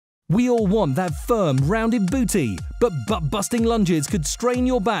We all want that firm, rounded booty, but butt-busting lunges could strain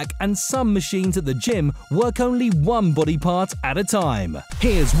your back, and some machines at the gym work only one body part at a time.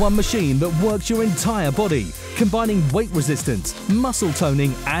 Here's one machine that works your entire body, combining weight resistance, muscle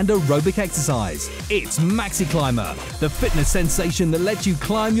toning, and aerobic exercise. It's MaxiClimber, the fitness sensation that lets you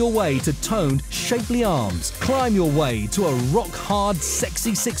climb your way to toned, shapely arms, climb your way to a rock-hard,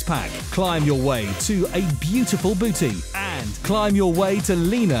 sexy six-pack, climb your way to a beautiful booty, and climb your way to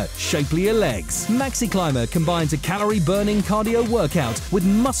leaner, shapelier legs. MaxiClimber combines a calorie-burning cardio workout with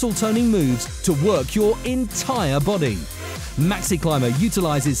muscle-toning moves to work your entire body. MaxiClimber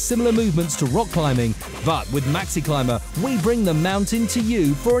utilizes similar movements to rock climbing, but with MaxiClimber, we bring the mountain to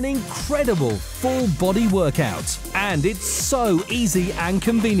you for an incredible full-body workout. And it's so easy and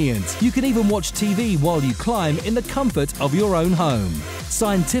convenient. You can even watch TV while you climb in the comfort of your own home.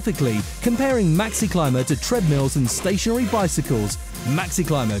 Scientifically, comparing MaxiClimber to treadmills and stationary bicycles,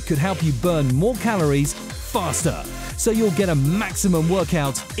 MaxiClimber could help you burn more calories faster, so you'll get a maximum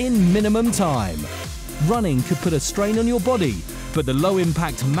workout in minimum time. Running could put a strain on your body, but the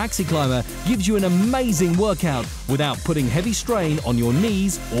low-impact MaxiClimber gives you an amazing workout without putting heavy strain on your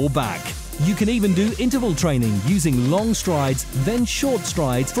knees or back. You can even do interval training using long strides, then short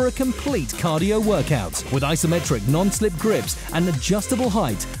strides for a complete cardio workout. With isometric non-slip grips and adjustable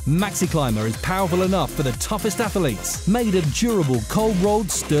height, MaxiClimber is powerful enough for the toughest athletes. Made of durable,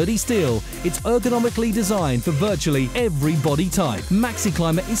 cold-rolled, sturdy steel, it's ergonomically designed for virtually every body type.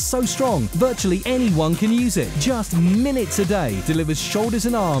 MaxiClimber is so strong, virtually anyone can use it. Just minutes a day delivers shoulders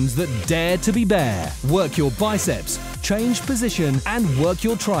and arms that dare to be bare. Work your biceps, change position, and work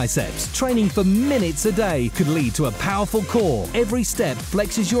your triceps. Training for minutes a day could lead to a powerful core. Every step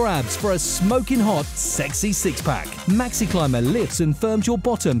flexes your abs for a smoking hot, sexy six-pack. MaxiClimber lifts and firms your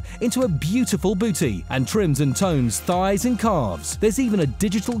bottom into a beautiful booty and trims and tones thighs and calves. There's even a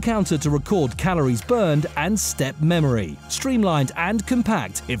digital counter to record calories burned and step memory. Streamlined and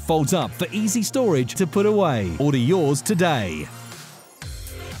compact, it folds up for easy storage to put away. Order yours today.